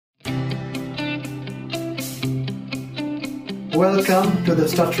Welcome to the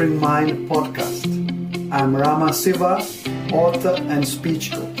Stuttering Mind podcast. I'm Rama Siva, author and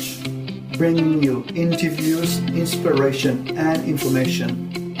speech coach, bringing you interviews, inspiration, and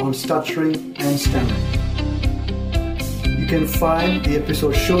information on stuttering and stammering. You can find the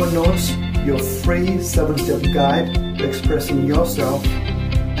episode show notes, your free 7-step guide to expressing yourself,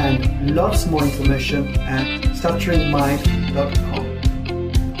 and lots more information at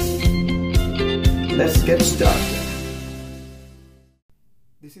stutteringmind.com. Let's get started.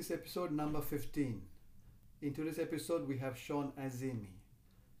 This is episode number 15. In today's episode, we have Sean Azimi.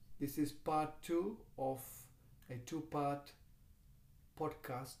 This is part 2 of a 2-part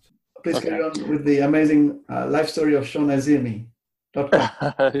podcast. Please carry on with the amazing life story of Sean Azimi.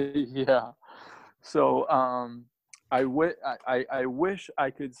 Yeah. So I wish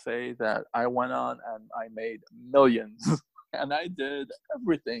I could say that I went on and I made millions and I did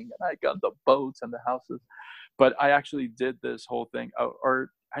everything and I got the boats and the houses, but I actually did this whole thing,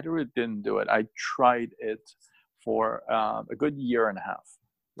 or I really didn't do it. I tried it for a good year and a half,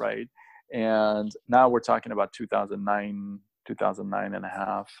 right? And now we're talking about 2009 and a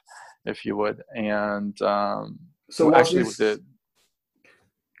half, if you would. And so actually with it.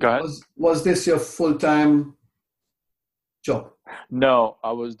 Go ahead. Was this your full-time job? No,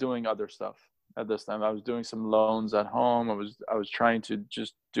 I was doing other stuff at this time. I was doing some loans at home. I was trying to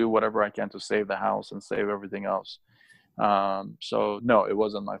just do whatever I can to save the house and save everything else. So no, it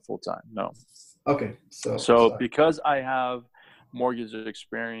wasn't my full time. No. Okay. So because I have mortgage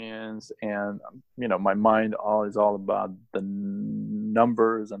experience and my mind is all about the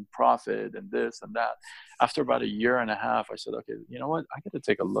numbers and profit and this and that. After about a year and a half, I said, okay, you know what? I got to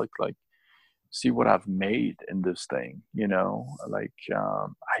take a look, see what I've made in this thing. I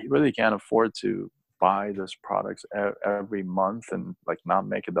really can't afford to buy this products every month and not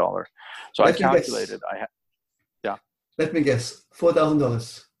make a dollar. So I calculated. Let me guess.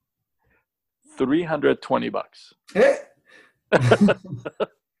 $4,000. $320. Hey.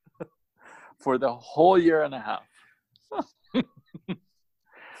 For the whole year and a half.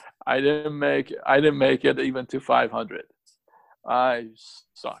 I didn't make it even to 500. I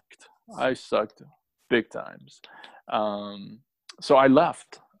sucked big times. So I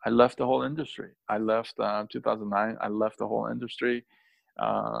left the whole industry. I left 2009. I left the whole industry.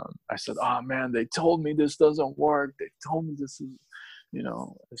 I said, oh man, they told me this doesn't work. They told me this is, a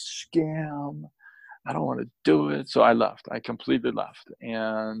scam. I don't want to do it. So I left. I completely left.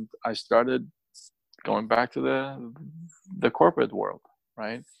 And I started going back to the corporate world,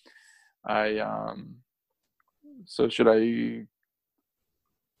 right? So should I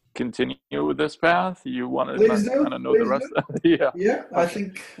continue with this path? You want to kind of know the rest? Yeah. Yeah,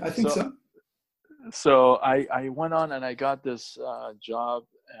 okay. I think so. So I went on and I got this job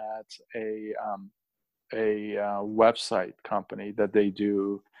at a website company that they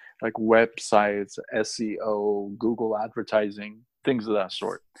do websites, SEO, Google advertising, things of that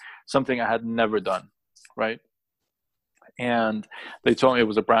sort. Something I had never done, right? And they told me it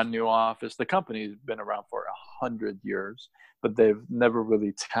was a brand new office. The company's been around for 100 years, but they've never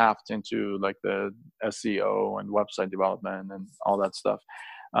really tapped into the SEO and website development and all that stuff.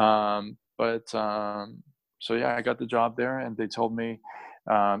 So yeah, I got the job there, and they told me,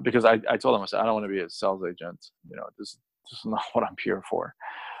 because I told them, I said, I don't want to be a sales agent. This is not what I'm here for.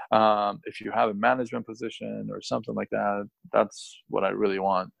 If you have a management position or something like that, that's what I really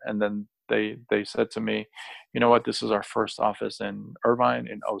want. And then they said to me, you know what, this is our first office in Irvine,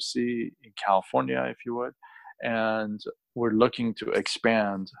 in OC, in California, if you would. And we're looking to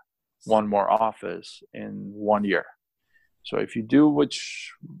expand one more office in 1 year. So if you do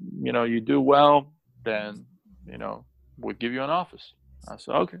you do well, then, we'll give you an office. I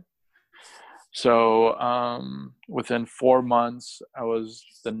said, okay. So within 4 months, I was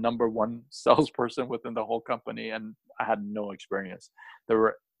the number one salesperson within the whole company, and I had no experience. There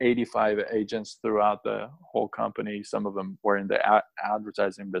were 85 agents throughout the whole company. Some of them were in the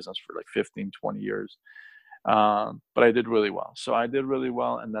advertising business for 15, 20 years. But I did really well. So I did really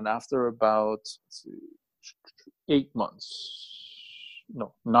well. And then after about 9 months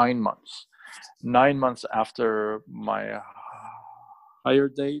after my hire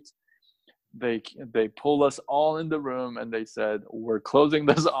date, they pulled us all in the room and they said, we're closing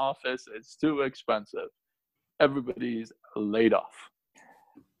this office. It's too expensive. Everybody's laid off.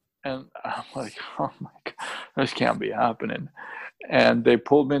 And I'm like, oh my God, this can't be happening. And they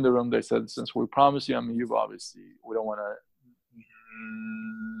pulled me in the room. They said, since we promised you, we don't want to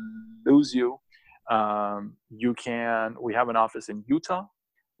lose you. We have an office in Utah.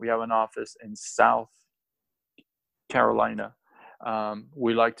 We have an office in South Carolina.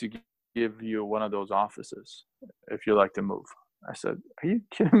 We like to give you one of those offices if you like to move. I said, are you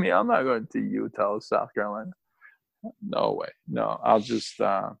kidding me? I'm not going to Utah, South Carolina. No way. No, I'll just,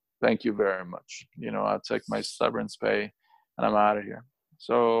 thank you very much. I'll take my severance pay and I'm out of here.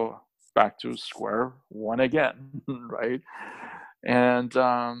 So back to square one again, right? And,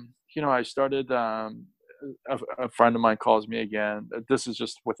 I started, a friend of mine calls me again. This is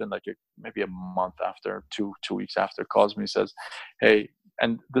just within like maybe a month after, two weeks after, calls me, says, hey,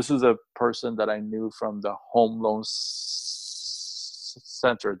 and this is a person that I knew from the home loan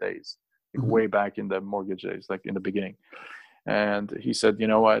center days, like way back in the mortgage days, like in the beginning. And he said, you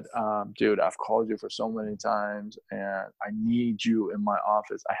know what, dude, I've called you for so many times and I need you in my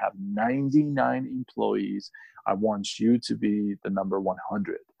office. I have 99 employees. I want you to be the number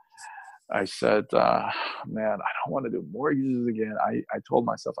 100. I said, man, I don't want to do mortgages again. I told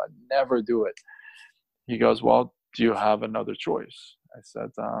myself I'd never do it. He goes, well, do you have another choice? I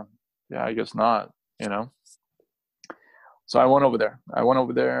said, yeah, I guess not, So I went over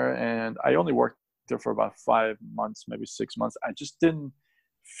there and I only worked there for about 5 months, maybe 6 months. I just didn't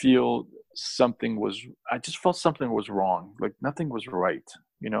feel I just felt something was wrong. Like nothing was right,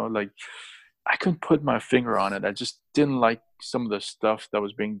 like I couldn't put my finger on it. I just didn't like some of the stuff that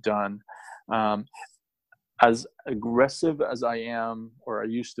was being done. As aggressive as I am, or I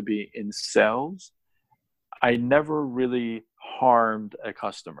used to be in sales, I never really harmed a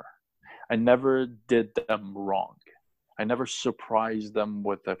customer. I never did them wrong. I never surprised them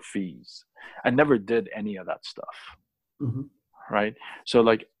with the fees. I never did any of that stuff. Right? So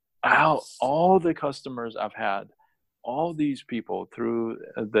like all the customers I've had, all these people through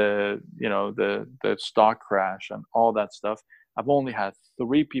the stock crash and all that stuff, I've only had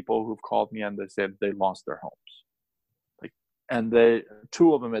 3 people who've called me and they said they lost their homes. And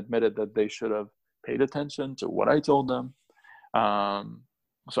 2 of them admitted that they should have paid attention to what I told them.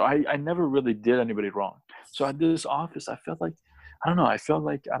 So I never really did anybody wrong. So at this office, I felt like, I don't know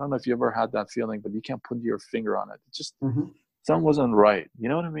if you ever had that feeling, but you can't put your finger on it. It just, something wasn't right. You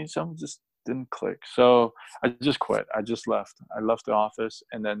know what I mean? Something just didn't click. So I just quit. I just left. I left the office.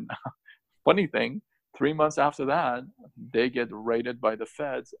 And then funny thing, 3 months after that, they get raided by the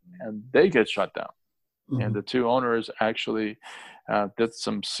feds and they get shut down. And the 2 owners actually did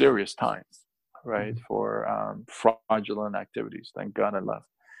some serious time, right, for fraudulent activities. Thank God I left.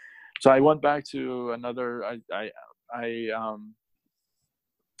 So I went back to another.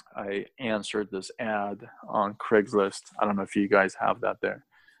 I answered this ad on Craigslist. I don't know if you guys have that there.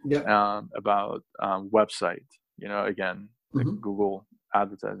 Yeah. About website. Again, like Google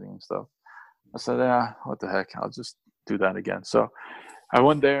advertising and stuff. I said, yeah, what the heck? I'll just do that again. So I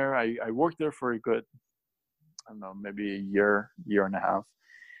went there. I worked there for a good, I don't know, maybe a year and a half.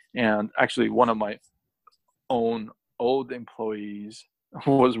 And actually, one of my own old employees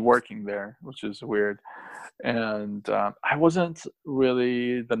was working there, which is weird. And I wasn't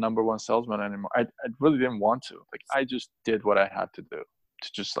really the number one salesman anymore. I really didn't want to. Like, I just did what I had to do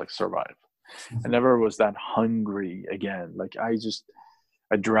to just like survive. I never was that hungry again. Like I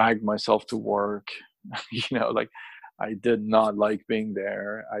dragged myself to work. Like I did not like being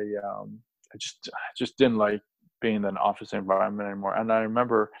there. I just didn't like being in an office environment anymore. And I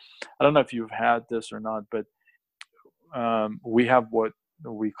remember, I don't know if you've had this or not, but we have what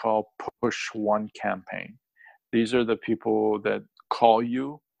we call push one campaign. These are the people that call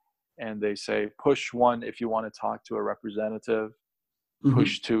you and they say, push 1 if you want to talk to a representative,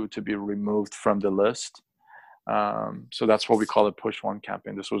 push 2 to be removed from the list. So that's what we call a push 1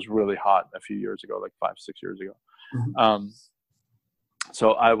 campaign. This was really hot a few years ago, like 5-6 years ago.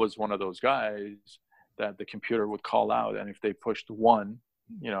 So I was one of those guys that the computer would call out, and if they pushed 1,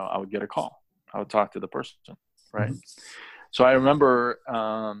 I would get a call. I would talk to the person, right? So I remember,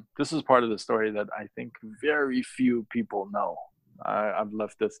 this is part of the story that I think very few people know. I've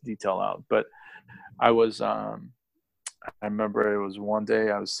left this detail out, but I remember it was one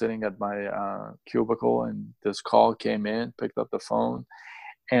day I was sitting at my cubicle and this call came in, picked up the phone.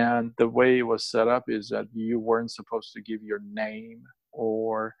 And the way it was set up is that you weren't supposed to give your name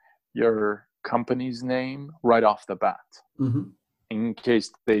or your company's name right off the bat, in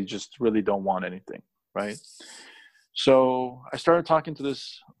case they just really don't want anything, right? So I started talking to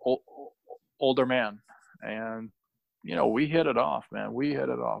this older man, and we hit it off, man. We hit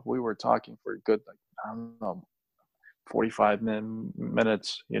it off. We were talking for a good, like, I don't know, 45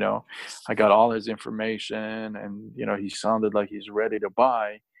 minutes. I got all his information, and he sounded like he's ready to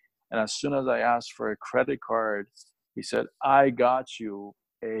buy. And as soon as I asked for a credit card, he said, "I got you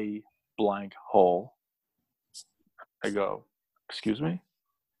a blank hole." I go, "Excuse me?"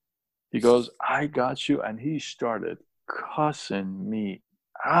 He goes, "I got you." And he started cussing me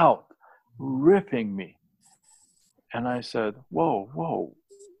out, ripping me. And I said, whoa,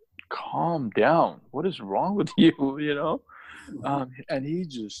 calm down. What is wrong with you? You know? And he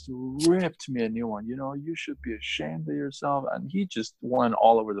just ripped me a new one. You should be ashamed of yourself. And he just went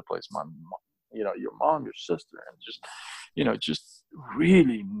all over the place. My mom, your mom, your sister, and just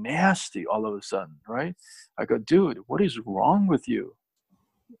really nasty all of a sudden, right? I go, dude, what is wrong with you?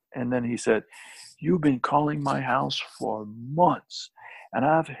 And then he said, you've been calling my house for months, and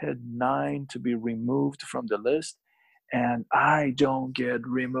I've had 9 to be removed from the list, and I don't get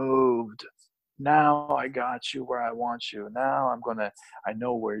removed. Now I got you where I want you. Now I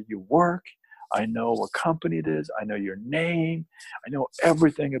know where you work. I know what company it is. I know your name. I know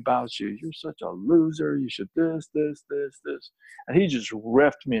everything about you. You're such a loser. You should this. And he just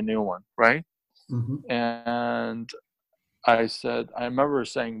ripped me a new one, right? Mm-hmm. And I remember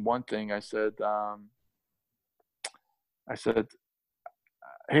saying one thing. I said,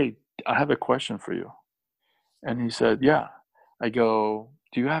 hey, I have a question for you. And he said, yeah. I go,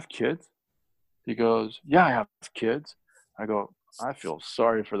 do you have kids? He goes, yeah, I have kids. I go, I feel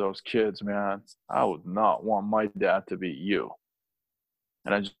sorry for those kids, man. I would not want my dad to be you.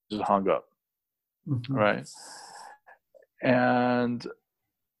 And I just hung up, Mm-hmm. right? And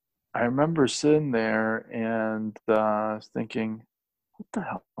I remember sitting there and thinking, what the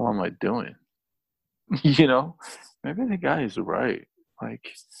hell am I doing? Maybe the guy is right.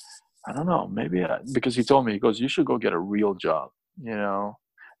 Like, I don't know. Maybe because he told me, he goes, you should go get a real job.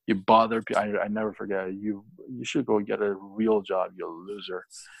 You bother people. I never forget. You should go get a real job, you loser.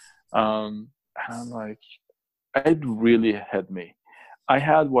 And I'm like, it really hit me. I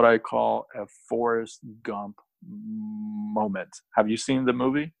had what I call a Forrest Gump moment. Have you seen the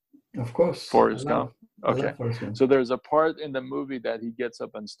movie? Of course. Forrest Gump? I Okay. love Forrest Gump. So there's a part in the movie that he gets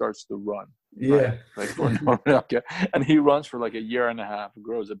up and starts to run. Yeah. Right? Okay. And he runs for like a year and a half,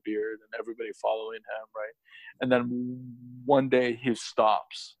 grows a beard, and everybody following him, right? And then one day he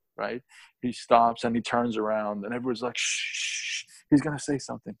stops, right? He stops and he turns around and everyone's like, shh, he's going to say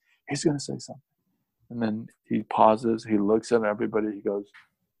something. He's going to say something. And then he pauses, he looks at everybody, he goes,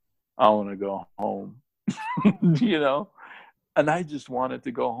 I want to go home. And I just wanted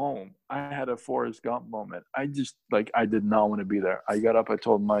to go home. I had a Forrest Gump moment. I did not want to be there. I got up, I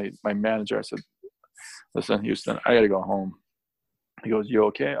told my manager, I said, listen, Houston, I got to go home. He goes, you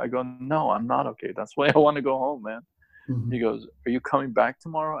okay? I go, no, I'm not okay. That's why I want to go home, man. Mm-hmm. He goes, are you coming back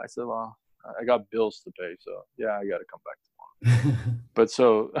tomorrow? I said, well, I got bills to pay. So yeah, I got to come back tomorrow. But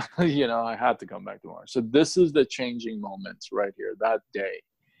so, I had to come back tomorrow. So this is the changing moments right here, that day.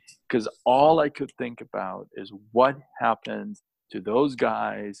 Because all I could think about is what happened to those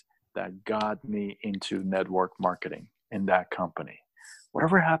guys that got me into network marketing in that company.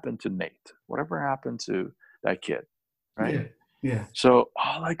 Whatever happened to Nate? Whatever happened to that kid? Right? Yeah. So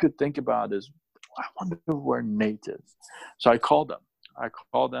all I could think about is, I wonder where Nate is. So I called them.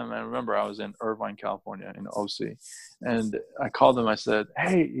 And I remember I was in Irvine, California, in OC. And I called him. I said,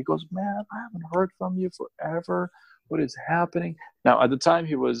 hey, he goes, man, I haven't heard from you forever. What is happening? Now, at the time,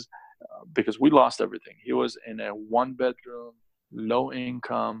 he was, because we lost everything. He was in a 1-bedroom,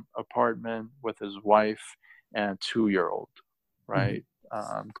 low-income apartment with his wife and 2-year-old, right?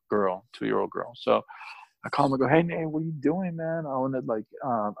 Mm-hmm. 2-year-old girl. So I call him. I go, hey, Nate, what are you doing, man? I want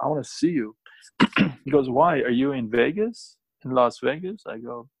to see you. He goes, why? Are you in Vegas? In Las Vegas? I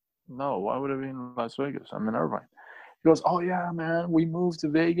go, no. Why would I be in Las Vegas? I'm in Irvine. He goes, oh yeah, man. We moved to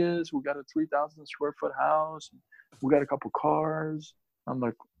Vegas. We got a 3,000 square foot house. We got a couple cars. I'm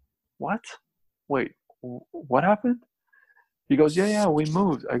like, what? Wait, what happened? He goes, yeah, we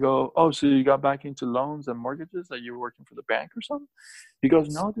moved. I go, oh, so you got back into loans and mortgages? Like you were working for the bank or something? He goes,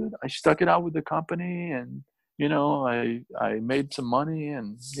 no, dude, I stuck it out with the company and, I made some money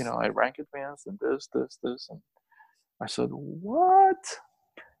and, I rank advanced and this. And I said, what?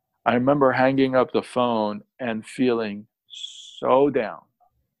 I remember hanging up the phone and feeling so down.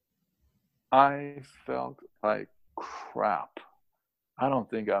 I felt like crap. I don't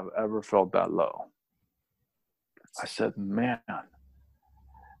think I've ever felt that low. I said, man,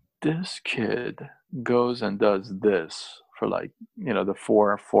 this kid goes and does this for the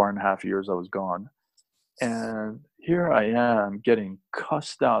 4.5 years I was gone. And here I am getting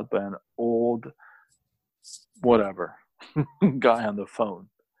cussed out by an old whatever guy on the phone.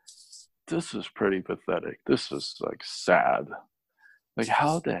 This is pretty pathetic. This is sad.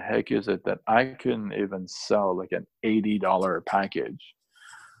 How the heck is it that I couldn't even sell an $80 package?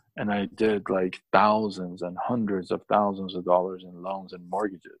 And I did thousands and hundreds of thousands of dollars in loans and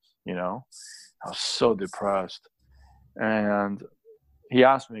mortgages, I was so depressed. And, he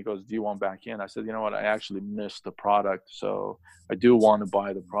asked me, he goes, do you want back in? I said, you know what, I actually missed the product, so I do want to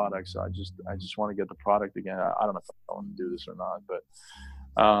buy the product. So I just want to get the product again. I don't know if I want to do this or not, but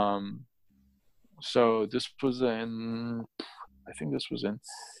so this was in, I think this was in,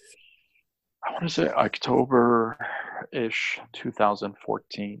 I want to say October-ish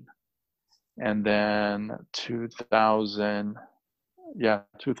 2014. And then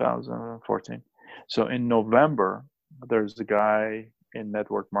 2014. So in November, there's a guy in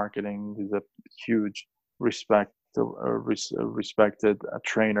network marketing. He's a huge respected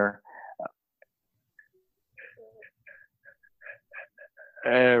trainer,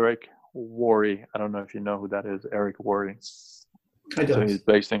 Eric Worre. I don't know if you know who that is, Eric Worre. I don't. So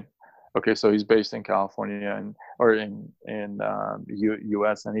he's based in California or in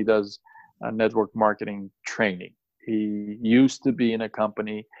US, and he does network marketing training. He used to be in a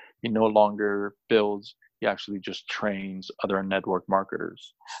company. He no longer builds. He actually just trains other network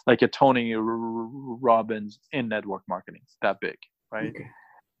marketers, like a Tony Robbins in network marketing, that big, right? Okay.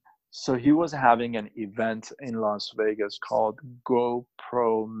 So he was having an event in Las Vegas called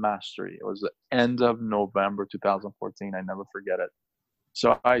GoPro Mastery. It was the end of November 2014. I never forget it.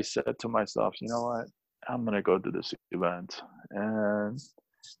 So I said to myself, you know what? I'm going to go to this event and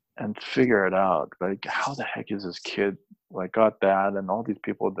figure it out. Like, how the heck is this kid like got that, and all these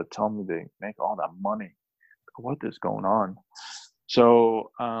people that tell me they make all that money? What is going on?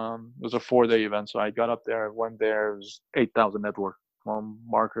 So it was a 4-day event. So I got up there, went there. It was 8,000 network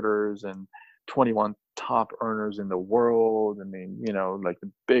marketers and 21 top earners in the world. I mean, you know, like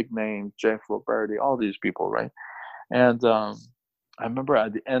the big names, Jeff Roberti, all these people, right? And I remember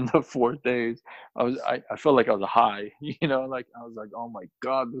at the end of 4 days, I felt like I was high, you know, like I was like, oh my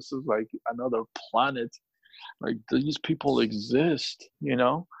God, this is like another planet. Like these people exist, you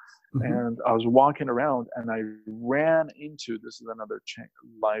know? Mm-hmm. And I was walking around and I ran into, this is another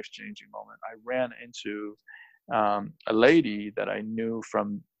life-changing moment. I ran into a lady that I knew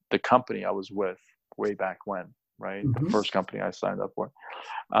from the company I was with way back when, right? Mm-hmm. The first company I signed up for.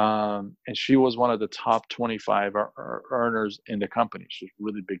 And she was one of the top 25 earners in the company. She's a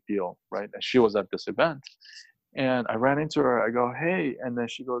really big deal, right? And she was at this event. And I ran into her. I go, hey. And then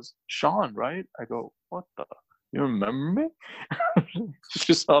she goes, Sean, right? I go, what the? You remember me?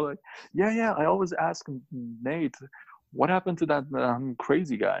 She's all like, yeah. I always ask Nate, what happened to that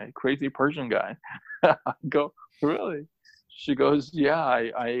crazy guy, crazy Persian guy? I go, really? She goes, yeah,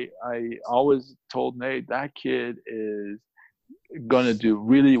 I always told Nate that kid is going to do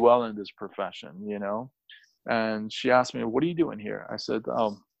really well in this profession, you know? And she asked me, what are you doing here? I said,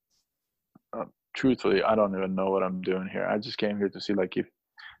 truthfully, I don't even know what I'm doing here. I just came here to see like if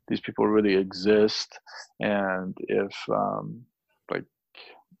these people really exist, and if like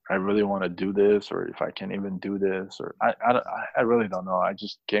I really want to do this, or if I can even do this, or I really don't know. I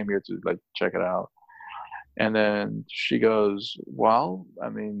just came here to like check it out. And then she goes, well, I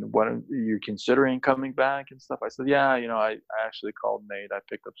mean, what are you considering coming back and stuff? I said, yeah, you know, I actually called Nate. I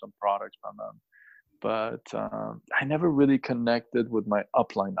picked up some products from him, but I never really connected with my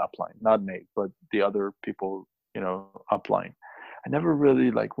upline, not Nate, but the other people, you know, upline. I never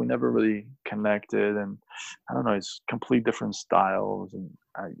really we never really connected, and I don't know, it's complete different styles, and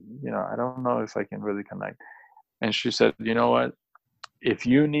I don't know if I can really connect. And she said, you know what, if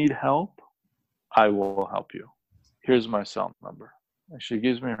you need help, I will help you. Here's my cell number. And she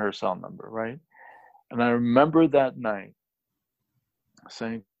gives me her cell number, right? And I remember that night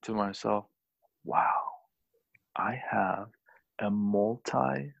saying to myself, wow, I have a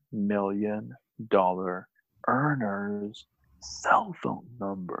multi-million-dollar earner's cell phone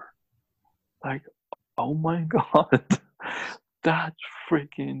number. Like, oh my God, that's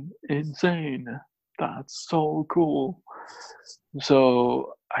freaking insane. That's so cool.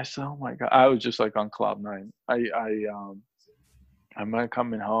 So I said, oh my God, I was just like on cloud nine. I'm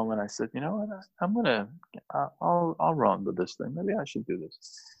coming home and I said, you know what, I'll run with this thing. Maybe I should do this.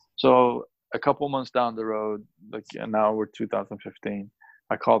 So a couple months down the road, like now we're 2015,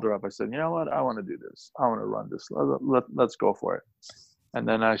 I called her up. I said, you know what, I want to do this. I want to run this. Let's go for it. And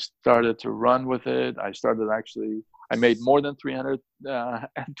then I started to run with it. I made more than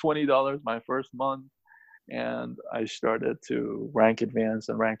 $320 my first month. And I started to rank advance.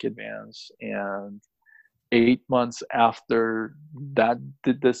 And 8 months after that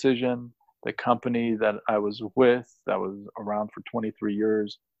decision, the company that I was with, that was around for 23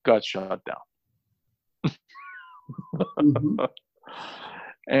 years, got shut down. Mm-hmm.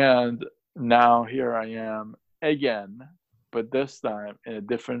 And now here I am again, but this time in a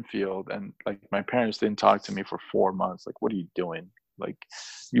different field. And like my parents didn't talk to me for 4 months. Like, what are you doing? Like,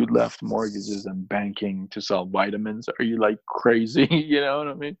 you left mortgages and banking to sell vitamins. Are you like crazy? You know what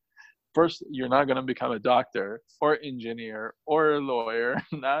I mean? First, you're not going to become a doctor or engineer or a lawyer.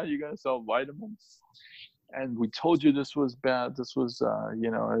 Now you're going to sell vitamins. And we told you this was bad. This was,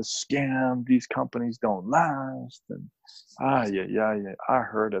 you know, a scam. These companies don't last. And yeah. I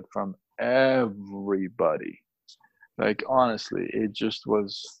heard it from everybody. Like, honestly, it just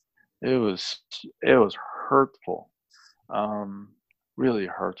was, it was hurtful. Really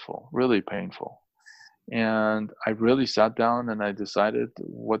hurtful, really painful. And I really sat down and I decided,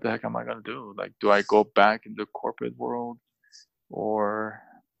 what the heck am I going to do? Like, do I go back in the corporate world, or,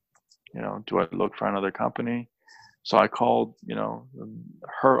 you know, do I look for another company? So I called, you know,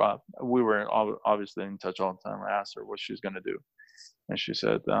 her up. We were obviously in touch all the time. I asked her what she's going to do. And she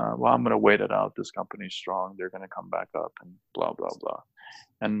said, well, I'm going to wait it out. This company's strong. They're going to come back up and blah, blah, blah.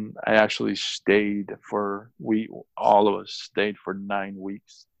 And I actually stayed for, all of us stayed for 9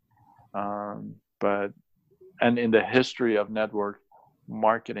 weeks. And in the history of network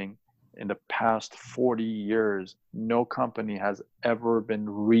marketing, in the past 40 years, no company has ever been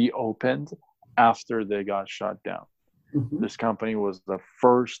reopened after they got shut down. Mm-hmm. This company was the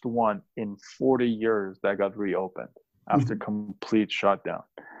first one in 40 years that got reopened after complete shutdown.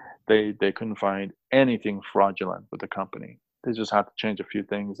 They couldn't find anything fraudulent with the company. They just had to change a few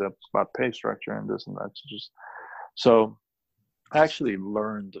things about pay structure and this and that. So I actually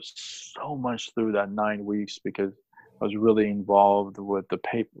learned so much through that 9 weeks, because I was really involved with the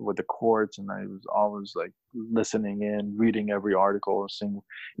courts, and I was always like listening in, reading every article, seeing, you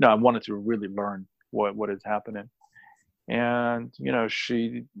know, I wanted to really learn what is happening. And, you know,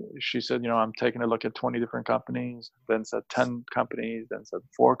 she said, you know, I'm taking a look at 20 different companies, then said 10 companies, then said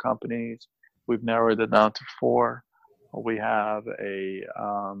 4 companies. We've narrowed it down to 4. We have a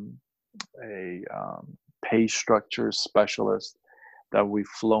pay structure specialist that we've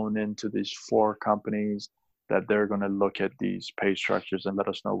flown into these 4 companies, that they're going to look at these pay structures and let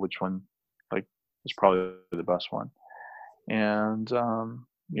us know which one, like, is probably the best one. And,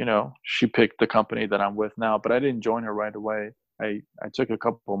 you know, she picked the company that I'm with now, but I didn't join her right away. I took a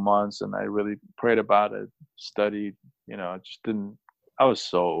couple of months and I really prayed about it, studied, you know, I was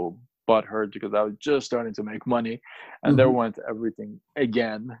so butthurt because I was just starting to make money, and there went everything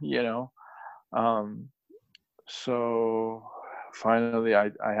again, you know. So finally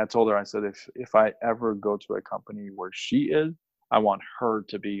I had told her, I said, if I ever go to a company where she is, I want her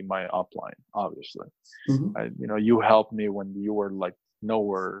to be my upline, obviously. You know, you helped me when you were like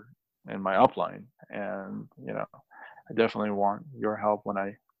nowhere in my upline, and, you know, I definitely want your help when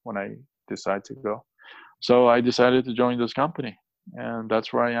I decide to go. So I decided to join this company, and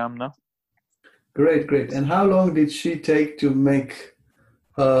that's where I am now. Great. And how long did she take to make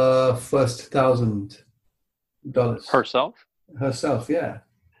her first $1,000? Herself, yeah.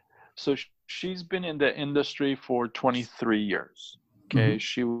 So she's been in the industry for 23 years. Okay.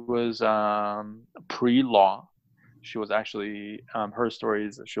 She was pre-law. She was actually, her story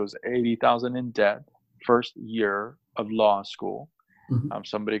is that she was $80,000 in debt first year of law school.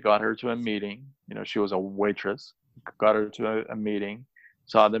 Somebody got her to a meeting. You know, she was a waitress, got her to a meeting,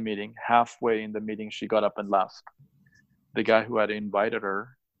 saw the meeting. Halfway in the meeting, she got up and left. The guy who had invited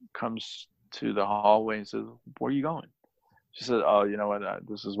her comes to the hallway and says, "Where are you going?" She said, "Oh, you know what?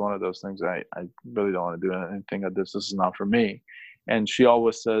 This is one of those things. I really don't want to do anything of this. This is not for me." And she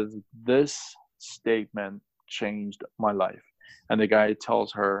always says, "This statement changed my life." And the guy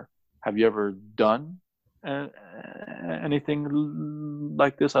tells her, "Have you ever done anything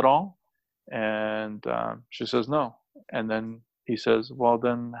like this at all?" And she says, "No." And then he says, "Well,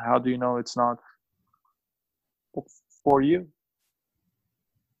 then how do you know it's not for you?"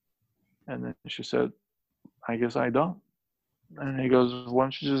 And then she said, "I guess I don't." And he goes, "Why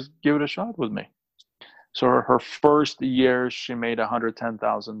don't you just give it a shot with me?" So her first year, she made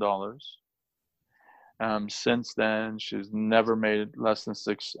 $110,000. Since then, she's never made less than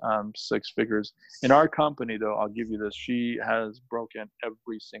six figures. In our company, though, I'll give you this: she has broken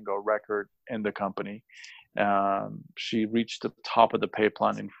every single record in the company. She reached the top of the pay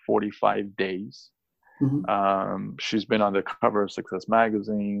plan in 45 days. She's been on the cover of Success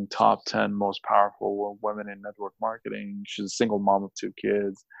Magazine, top 10 most powerful women in network marketing. She's a single mom of 2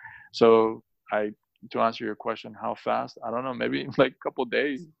 kids. So to answer your question, how fast? I don't know, maybe like a couple of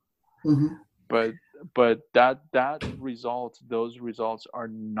days. But those results are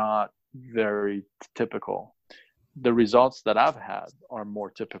not very typical. The results that I've had are more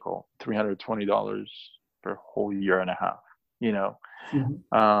typical: $320 for a whole year and a half. You know,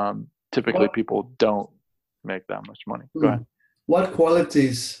 typically people don't make that much money. Go ahead. What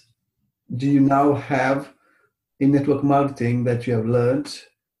qualities do you now have in network marketing that you have learned,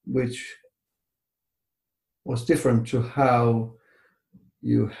 which was different to how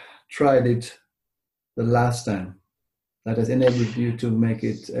you tried it the last time, that has enabled you to make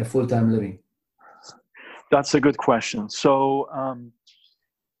it a full-time living? That's a good question. So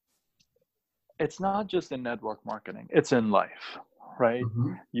it's not just in network marketing, it's in life, right?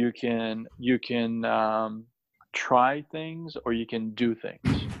 Mm-hmm. You can try things or you can do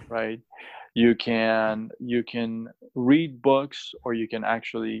things, right? You can read books or you can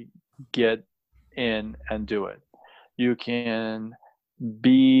actually get in and do it. You can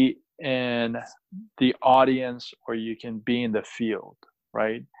be in the audience or you can be in the field,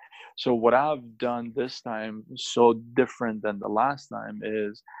 right? So what I've done this time, so different than the last time,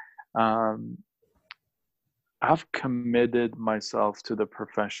 is um, I've committed myself to the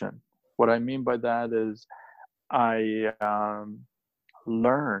profession. What I mean by that is I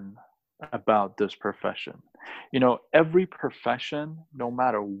learn about this profession. Every profession, no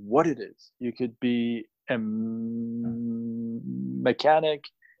matter what it is, you could be a mechanic,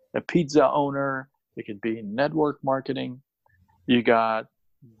 a pizza owner, it could be network marketing. You got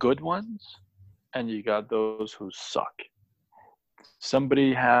good ones and you got those who suck.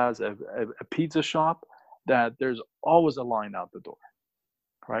 Somebody has a pizza shop that there's always a line out the door,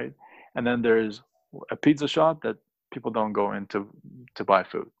 right? And then there's a pizza shop that people don't go into to buy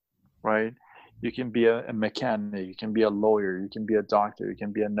food, right? You can be a mechanic, you can be a lawyer, you can be a doctor, you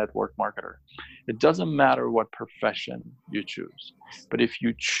can be a network marketer. It doesn't matter what profession you choose, but if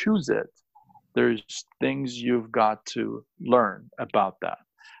you choose it, there's things you've got to learn about that.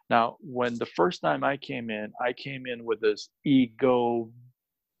 Now, when the first time I came in with this ego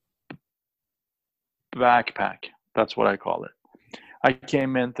backpack. That's what I call it. I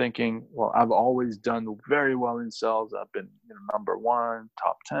came in thinking, well, I've always done very well in sales. I've been number one,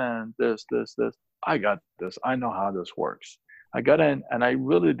 top 10, this. I got this. I know how this works. I got in and I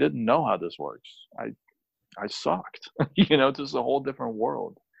really didn't know how this works. I sucked. This is a whole different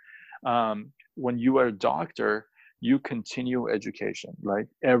world. When you are a doctor, you continue education, right?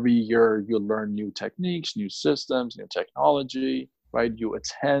 Every year you learn new techniques, new systems, new technology, right? You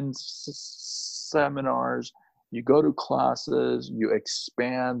attend seminars, you go to classes, you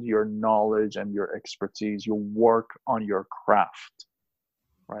expand your knowledge and your expertise, you work on your craft,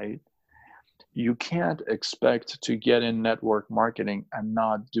 right? You can't expect to get in network marketing and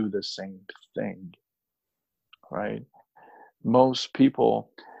not do the same thing, right? Most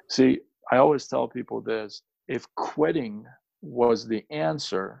people, see, I always tell people this: if quitting was the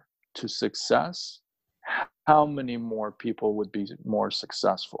answer to success, how many more people would be more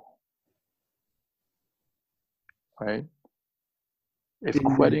successful, right? If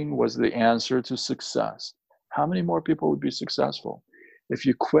quitting was the answer to success, how many more people would be successful? If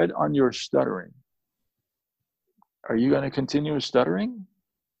you quit on your stuttering, are you going to continue stuttering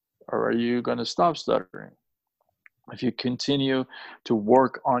or are you going to stop stuttering? If you continue to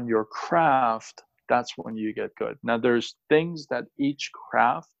work on your craft, that's when you get good. Now, there's things that each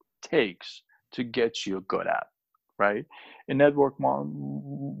craft takes to get you good at, right? In network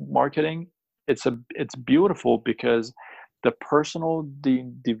marketing, it's beautiful because the personal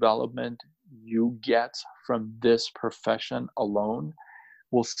development you get from this profession alone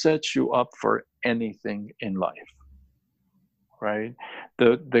will set you up for anything in life, right?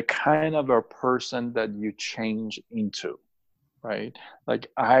 The kind of a person that you change into, right?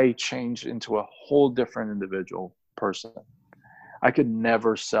 Like I changed into a whole different individual person. I could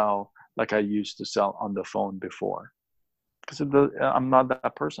never sell like I used to sell on the phone before because I'm not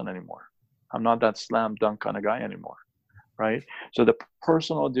that person anymore. I'm not that slam dunk kind of guy anymore, right? So the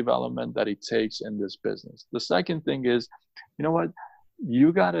personal development that it takes in this business. The second thing is, you know what?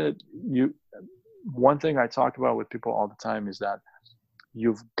 One thing I talk about with people all the time is that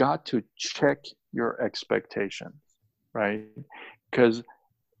you've got to check your expectations, right? Because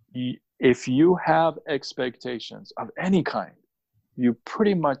if you have expectations of any kind, you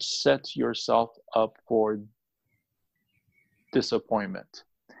pretty much set yourself up for disappointment.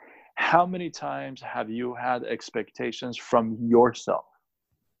 How many times have you had expectations from yourself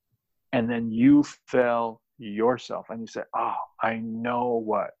and then you fail yourself and you say, oh, I know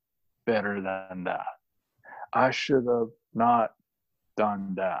what better than that. I should have not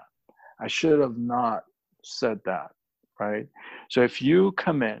done that. I should have not said that, right? So if you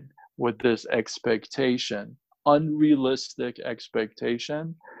come in with this expectation, unrealistic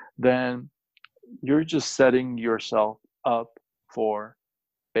expectation, then you're just setting yourself up for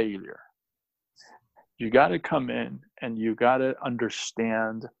failure. You got to come in and you got to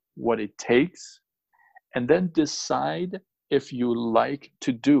understand what it takes and then decide if you like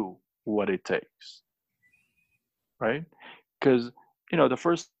to do what it takes. right? Because, the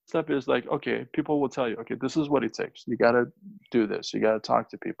first step is like, okay, people will tell you, okay, this is what it takes. You got to do this. You got to talk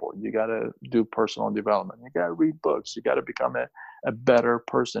to people. You got to do personal development. You got to read books. You got to become a better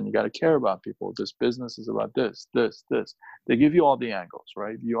person. You got to care about people. This business is about this, this, this. They give you all the angles,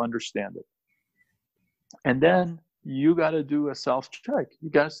 right? You understand it. And then you got to do a self-check. You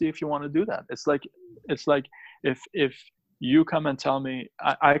got to see if you want to do that. It's like if you come and tell me,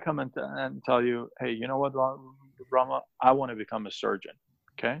 I come and tell you, hey, you know what, Rama, I want to become a surgeon.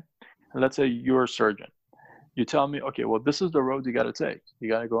 Okay. And let's say you're a surgeon. You tell me, okay, well, this is the road you got to take. You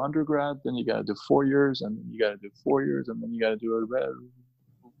got to go undergrad, then you got to do 4 years, and you got to do 4 years, and then you got to do a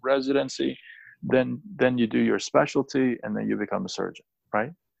residency. Then you do your specialty, and then you become a surgeon,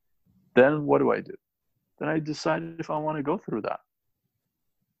 right? Then what do? Then I decide if I want to go through that.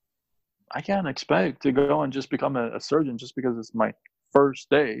 I can't expect to go and just become a surgeon just because it's my first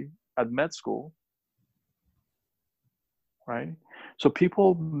day at med school, right? So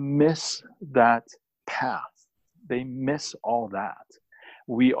people miss that path. They miss all that.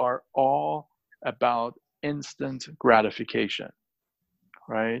 We are all about instant gratification,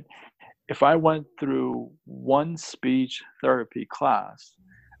 right? If I went through one speech therapy class,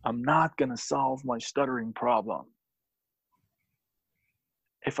 I'm not going to solve my stuttering problem.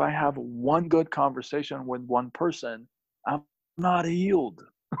 If I have one good conversation with one person, I'm not healed.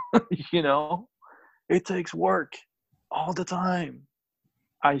 It takes work all the time.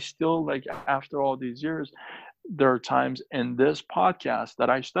 I still, like, after all these years, there are times in this podcast that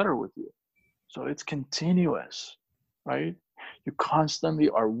I stutter with you. So it's continuous, right? You constantly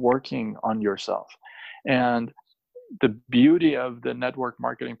are working on yourself. And the beauty of the network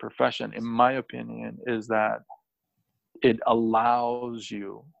marketing profession, in my opinion, is that it allows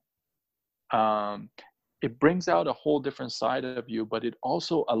you, it brings out a whole different side of you, but it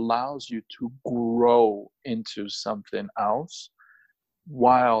also allows you to grow into something else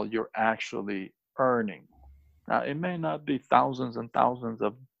while you're actually earning. Now, it may not be thousands and thousands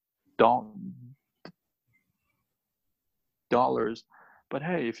of dollars, but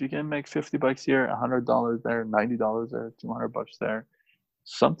hey, if you can make $50 here, $100 there, $90 there, $200 there,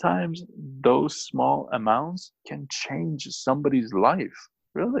 sometimes those small amounts can change somebody's life,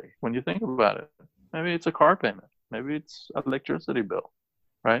 really, when you think about it. Maybe it's a car payment, maybe it's an electricity bill,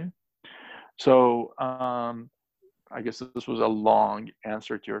 right? So I guess this was a long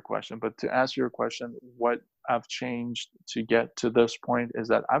answer to your question, but to answer your question, what I've changed to get to this point is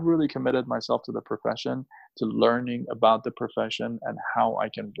that I've really committed myself to the profession, to learning about the profession and how I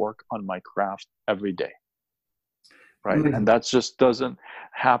can work on my craft every day. Right. Mm-hmm. And that just doesn't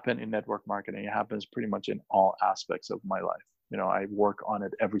happen in network marketing. It happens pretty much in all aspects of my life. I work on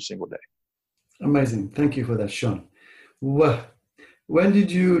it every single day. Amazing. Thank you for that, Sean. When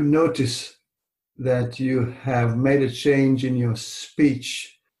did you notice that you have made a change in your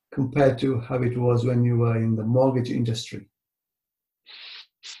speech compared to how it was when you were in the mortgage industry?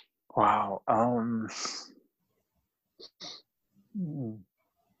 Wow.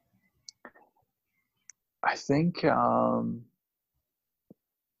 I think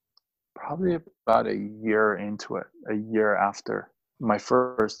probably about a year into it, a year after my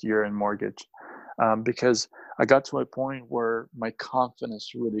first year in mortgage, because I got to a point where my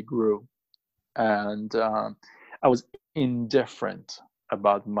confidence really grew, and I was indifferent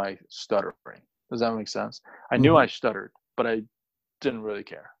about my stuttering. Does that make sense? I knew I stuttered, but I didn't really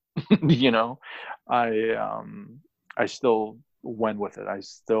care. I still went with it. I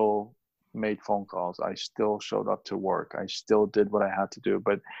still made phone calls. I still showed up to work. I still did what I had to do.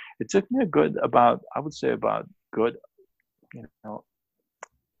 But it took me I would say about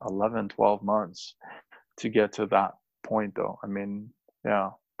 11, 12 months to get to that point, though. I mean,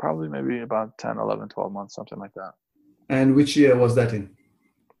 yeah, probably maybe about 10, 11, 12 months, something like that. And which year was that in?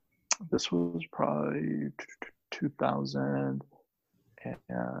 This was probably 2000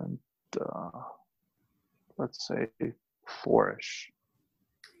 and let's say 4-ish.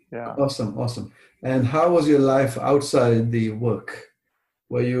 Yeah. Awesome. And how was your life outside the work?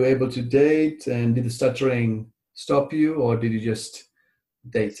 Were you able to date, and did the stuttering stop you, or did you just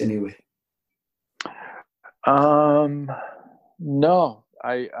date anyway? No,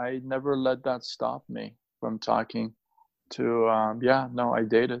 I never let that stop me from talking to, I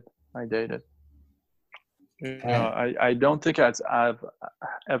dated. I don't think I've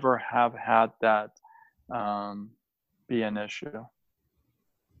ever have had that be an issue.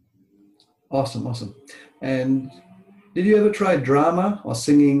 Awesome. And did you ever try drama or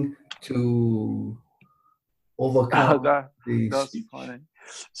singing to overcome that's funny.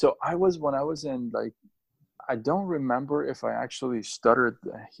 So when I was in, like, I don't remember if I actually stuttered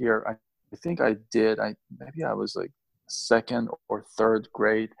here. I think I did. Maybe I was like second or third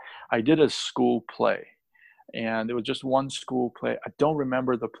grade. I did a school play, and it was just one school play. I don't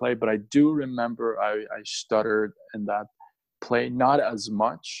remember the play, but I do remember I stuttered in that play, not as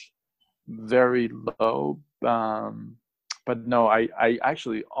much, very low. But no, I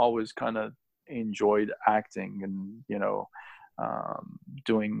actually always kind of enjoyed acting and,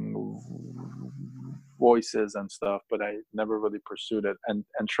 doing voices and stuff, but I never really pursued it. And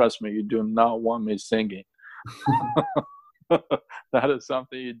trust me, you do not want me singing. That is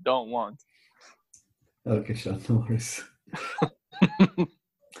something you don't want. Okay, Sean, no worries.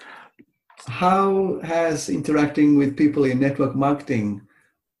 How has interacting with people in network marketing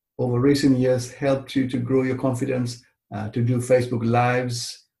over recent years helped you to grow your confidence, to do Facebook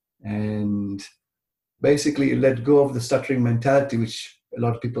Lives, and basically let go of the stuttering mentality, which a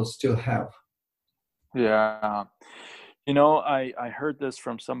lot of people still have? Yeah. I heard this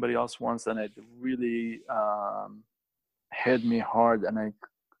from somebody else once, and it really hit me hard, and I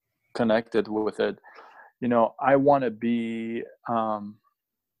connected with it. I want to be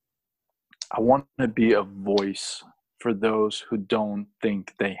a voice for those who don't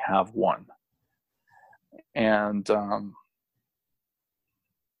think they have one. And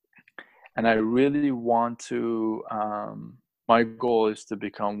I really want to, my goal is to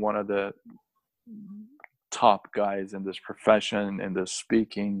become one of the top guys in this profession, in this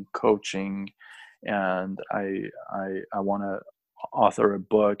speaking, coaching, and I want to author a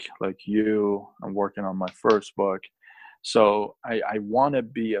book like you. I'm working on my first book. So I want to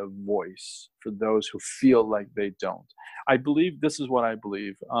be a voice for those who feel like they don't. I believe, this is what I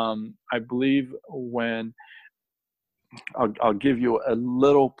believe. I believe when, I'll give you a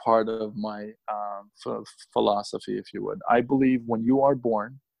little part of my philosophy, if you would. I believe when you are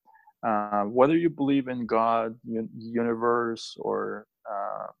born, whether you believe in God, universe, or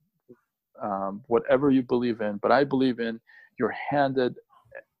whatever you believe in, but I believe in, you're handed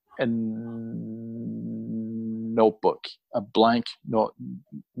a notebook, a blank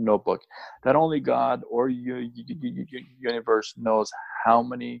notebook that only God or universe knows how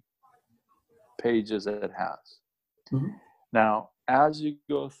many pages it has. Mm-hmm. Now, as you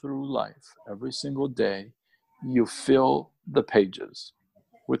go through life, every single day, you fill the pages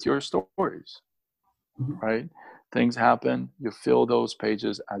with your stories, mm-hmm. right? Things happen, you fill those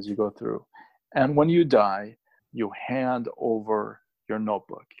pages as you go through. And when you die, you hand over your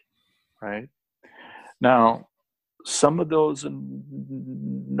notebook, right? Now, some of those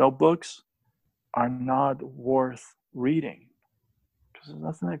notebooks are not worth reading because there's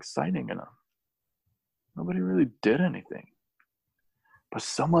nothing exciting in them. Nobody really did anything. But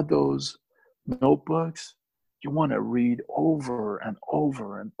some of those notebooks, you want to read over and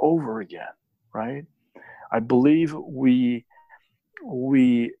over and over again, right? I believe we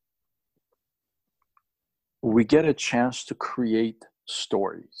get a chance to create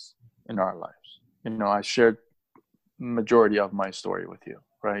stories in our lives. I shared majority of my story with you,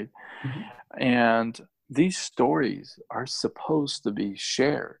 right? Mm-hmm. And these stories are supposed to be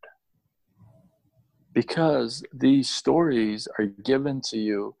shared because these stories are given to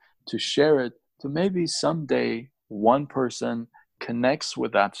you to share it, to maybe someday one person connects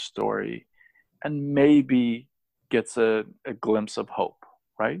with that story and maybe gets a glimpse of hope,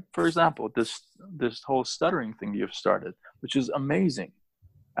 right? For example, this whole stuttering thing you've started, which is amazing,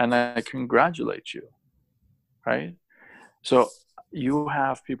 and I congratulate you, right? So you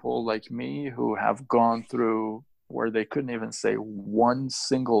have people like me who have gone through where they couldn't even say one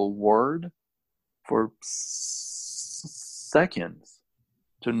single word for seconds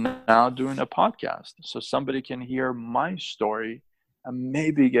to now doing a podcast. So somebody can hear my story and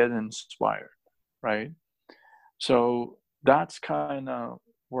maybe get inspired, right? So that's kind of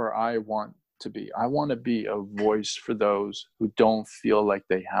where I want to be. I want to be a voice for those who don't feel like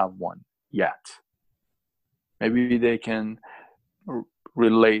they have one yet. Maybe they can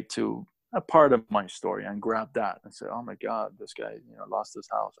relate to a part of my story and grab that and say, oh my God, this guy, lost his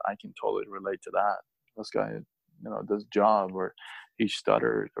house. I can totally relate to that. This guy, does job, or he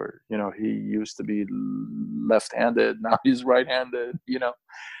stuttered, or, he used to be left-handed. Now he's right-handed,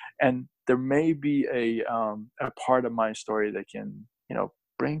 and there may be a part of my story that can,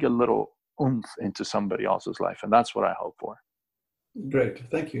 bring a little oomph into somebody else's life. And that's what I hope for. Great.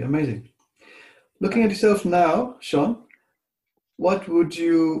 Thank you. Amazing. Looking at yourself now, Sean, what would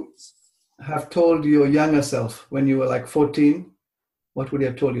you have told your younger self when you were like 14? What would you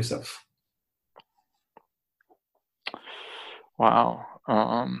have told yourself? Wow.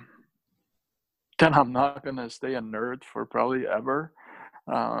 Then I'm not going to stay a nerd for probably ever.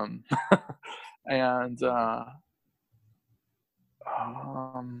 And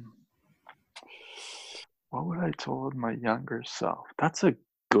I told my younger self? That's a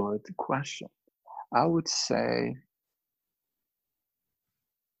good question. I would say,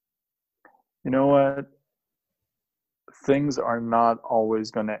 you know what? Things are not always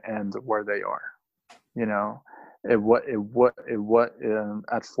going to end where they are. You know, at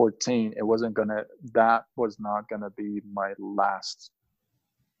 14, it wasn't gonna, that was not gonna be my last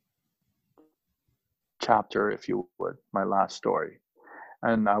chapter, if you would, my last story.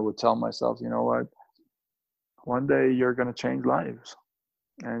 And I would tell myself, you know what? One day you're gonna change lives,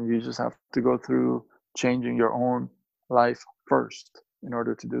 and you just have to go through changing your own life first in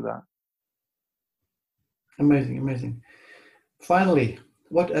order to do that. Amazing, amazing. Finally,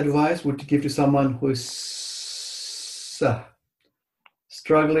 what advice would you give to someone who is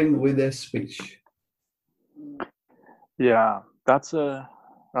struggling with their speech? Yeah, that's a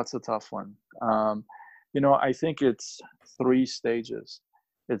tough one. I think it's 3 stages.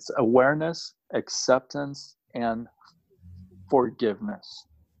 It's awareness, acceptance, and forgiveness.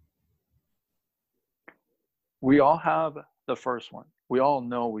 We all have the first one. We all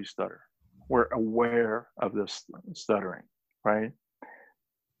know we stutter. We're aware of this stuttering, right?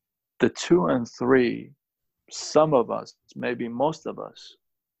 The 2 and 3, some of us, maybe most of us,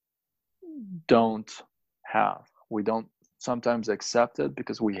 don't have. We don't sometimes accept it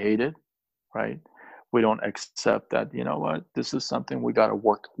because we hate it, right? We don't accept that, you know what, this is something we got to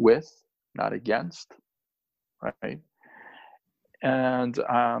work with, not against, right? And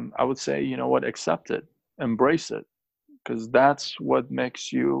I would say, you know what, accept it, embrace it, because that's what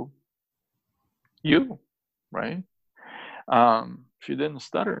makes you, right? If you didn't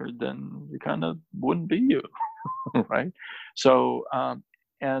stutter, then you kind of wouldn't be you, right? So,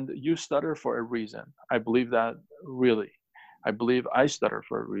 and you stutter for a reason. I believe that, really. I believe I stutter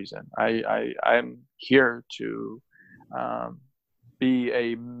for a reason. I'm here to be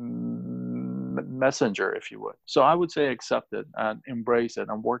a messenger, if you would. So I would say accept it and embrace it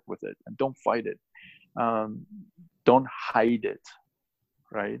and work with it, and don't fight it. Don't hide it,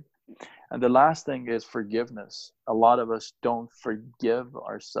 right? And the last thing is forgiveness. A lot of us don't forgive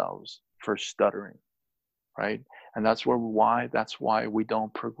ourselves for stuttering, right? And that's why we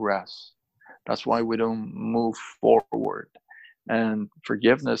don't progress. That's why we don't move forward. And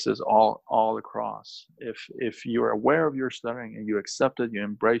forgiveness is all across. If you're aware of your stuttering and you accept it, you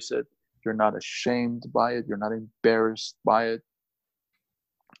embrace it, you're not ashamed by it, you're not embarrassed by it,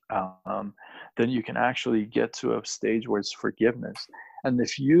 then you can actually get to a stage where it's forgiveness. And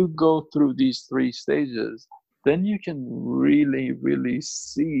if you go through these 3 stages, then you can really, really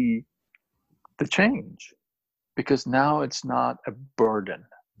see the change, because now it's not a burden.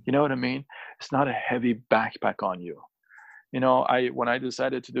 You know what I mean? It's not a heavy backpack on you. When I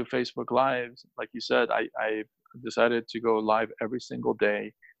decided to do Facebook Lives, like you said, I decided to go live every single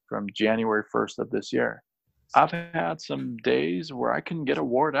day from January 1st of this year. I've had some days where I can get a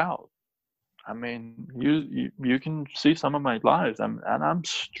word out. I mean, you can see some of my lives, and I'm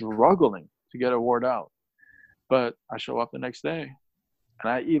struggling to get a word out. But I show up the next day,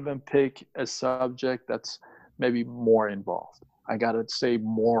 and I even pick a subject that's maybe more involved. I got to say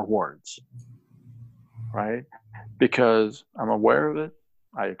more words, right? Because I'm aware of it,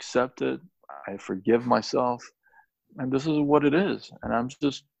 I accept it, I forgive myself, and this is what it is, and I'm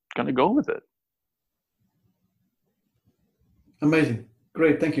just going to go with it. Amazing.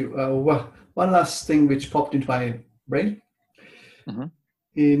 Great. Thank you. One last thing which popped into my brain. Mm-hmm.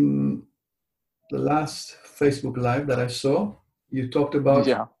 In the last Facebook Live that I saw, you talked about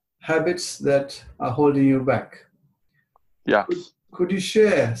habits that are holding you back. Yeah. Could you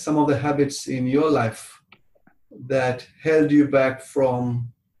share some of the habits in your life that held you back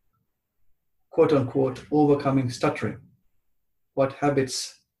from, quote unquote, overcoming stuttering? What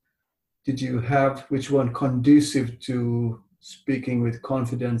habits did you have which weren't conducive to speaking with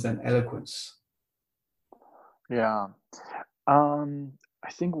confidence and eloquence? Yeah.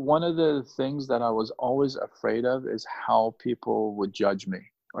 I think one of the things that I was always afraid of is how people would judge me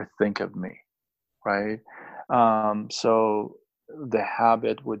or think of me, right? So the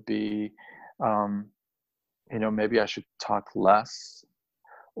habit would be, maybe I should talk less,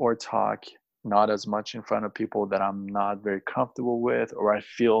 or talk not as much in front of people that I'm not very comfortable with, or I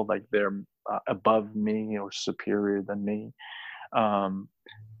feel like they're above me or superior than me.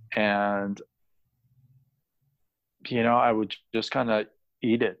 And I would just kind of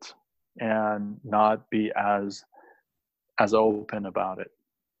eat it and not be as open about it,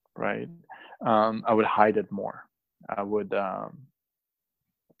 right? I would hide it more. I would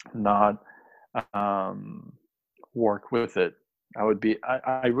not work with it.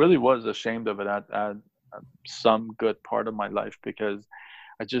 I really was ashamed of it at some good part of my life, because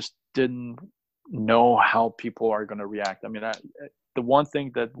I just didn't know how people are going to react. I mean, the one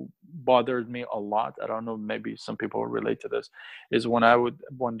thing that bothered me a lot, I don't know, maybe some people relate to this, is when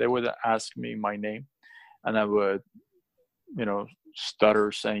they would ask me my name, and I would,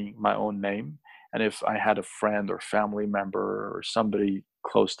 stutter saying my own name. And if I had a friend or family member or somebody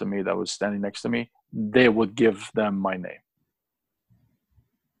close to me that was standing next to me, they would give them my name.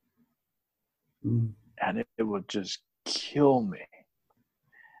 Mm. And it would just kill me.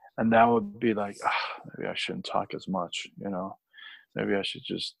 And that would be like, maybe I shouldn't talk as much, maybe I should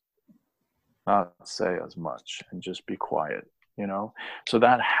just not say as much and just be quiet, So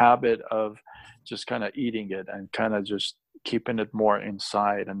that habit of just kind of eating it and kind of just keeping it more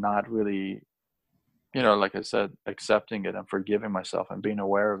inside and not really, like I said, accepting it and forgiving myself and being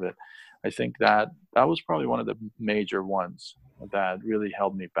aware of it. I think that was probably one of the major ones that really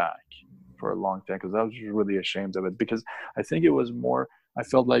held me back for a long time, because I was really ashamed of it, because I think it was more, I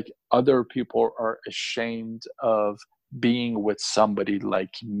felt like other people are ashamed of being with somebody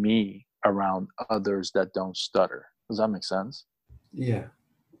like me around others that don't stutter. Does that make sense? Yeah.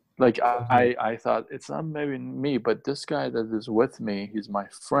 Like I thought, it's not maybe me, but this guy that is with me, he's my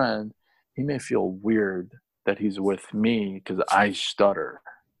friend, he may feel weird that he's with me because I stutter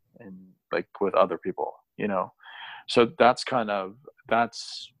and like with other people, So that's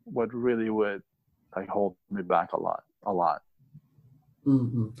what really would like hold me back a lot.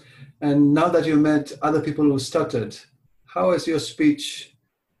 Mm-hmm. And now that you met other people who stuttered, how has your speech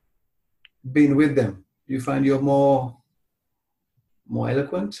been with them? Do you find you're more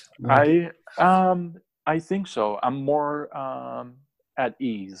eloquent? I think so. I'm more at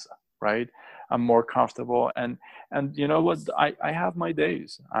ease, right? I'm more comfortable, and you know what? I have my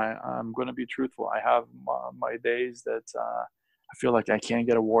days. I'm going to be truthful. I have my days that I feel like I can't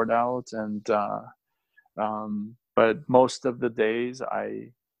get a word out, and but most of the days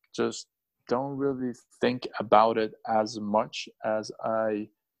I just don't really think about it as much as I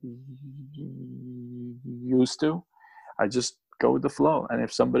used to. I just go with the flow, and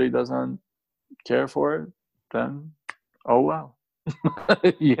if somebody doesn't care for it, then oh well.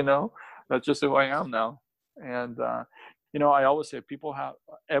 That's just who I am now. And I always say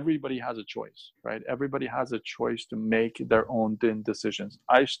everybody has a choice, right? Everybody has a choice to make their own decisions.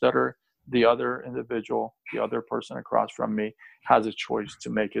 I stutter. The other individual, the other person across from me has a choice to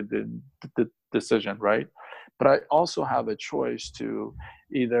make the decision, right? But I also have a choice to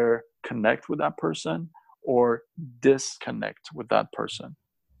either connect with that person or disconnect with that person,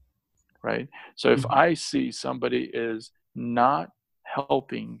 right? So if I see somebody is not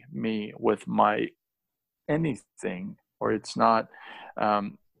helping me with my anything, or it's not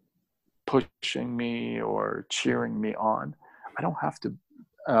pushing me or cheering me on, I don't have to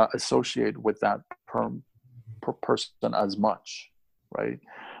associate with that person as much, right?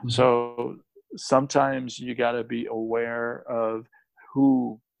 Mm-hmm. So sometimes you got to be aware of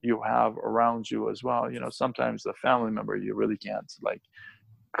who you have around you as well. Sometimes the family member, you really can't like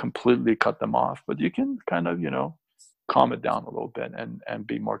completely cut them off, but you can kind of, calm it down a little bit and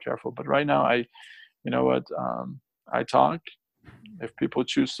be more careful. But right now, I talk. If people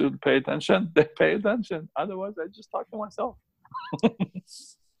choose to pay attention, they pay attention. Otherwise, I just talk to myself.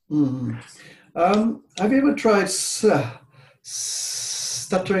 Mm-hmm. Have you ever tried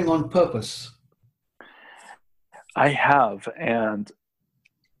stuttering on purpose? I have, and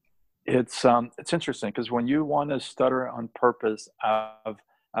it's interesting because when you want to stutter on purpose,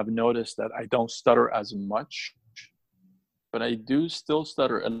 I've noticed that I don't stutter as much, but I do still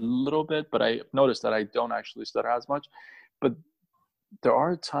stutter a little bit. But I noticed that I don't actually stutter as much. But there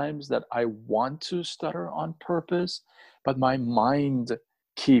are times that I want to stutter on purpose, but my mind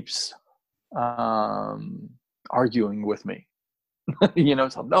keeps arguing with me.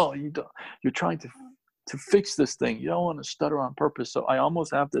 So no, you don't. You're trying to fix this thing. You don't want to stutter on purpose. So I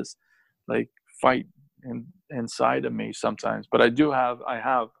almost have this like fight inside of me sometimes. But I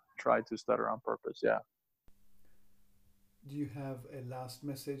have tried to stutter on purpose. Yeah. Do you have a last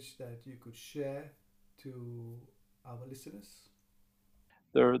message that you could share to our listeners?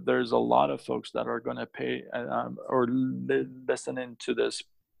 There's a lot of folks that are going to pay or listening to this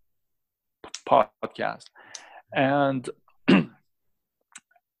podcast, and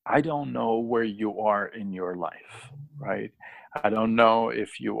I don't know where you are in your life, right? I don't know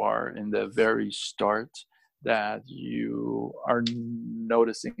if you are in the very start that you are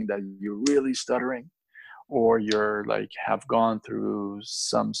noticing that you're really stuttering, or you're like have gone through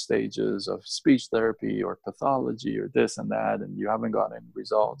some stages of speech therapy or pathology or this and that, and you haven't gotten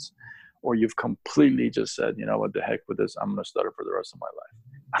results, or you've completely just said, what the heck with this, I'm going to stutter for the rest of my life.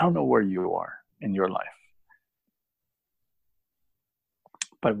 I don't know where you are in your life.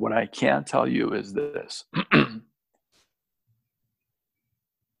 But what I can tell you is this.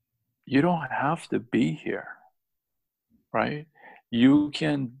 You don't have to be here, right? You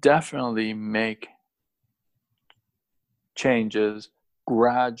can definitely make changes,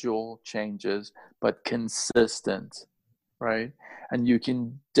 gradual changes, but consistent, right? And you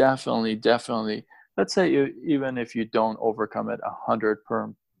can definitely, let's say even if you don't overcome it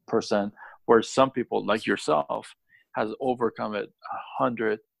 100%, where some people like yourself has overcome it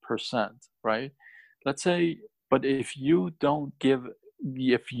 100%, right? Let's say, but if you don't keep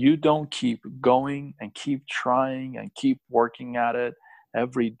going and keep trying and keep working at it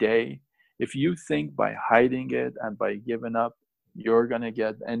every day, if you think by hiding it and by giving up, you're going to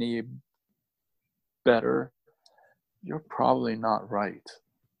get any better, you're probably not right,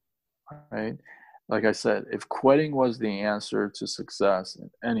 right? Like I said, if quitting was the answer to success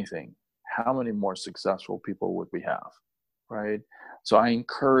in anything, how many more successful people would we have, right? So I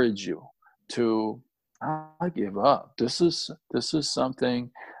encourage you to not give up. This is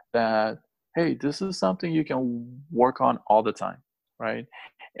something that, hey, this is something you can work on all the time, right?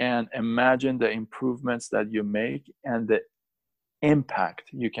 And imagine the improvements that you make and the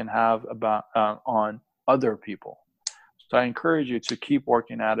impact you can have on other people. So I encourage you to keep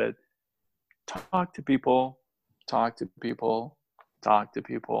working at it. Talk to people,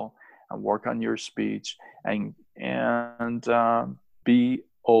 and work on your speech, and be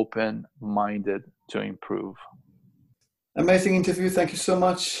open-minded to improve. Amazing interview. Thank you so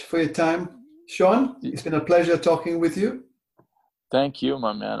much for your time, Sean. It's been a pleasure talking with you. Thank you,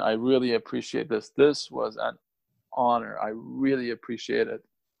 my man. I really appreciate this. This was an honor. I really appreciate it.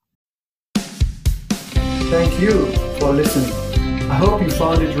 Thank you for listening. I hope you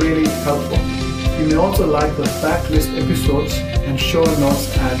found it really helpful. You may also like the backlist episodes and show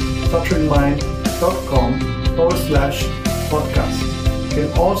notes at stutteringmind.com/podcast. You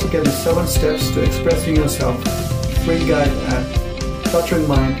can also get the 7 steps to expressing yourself free guide at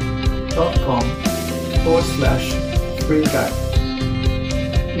stutteringmind.com/free guide.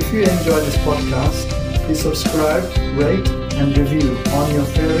 If you enjoyed this podcast, please subscribe, rate, and review on your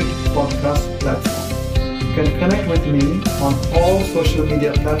favorite podcast platform. You can connect with me on all social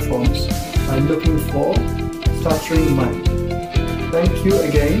media platforms by looking for Stuttering Mind. Thank you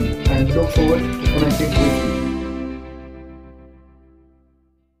again and look forward to connecting with you.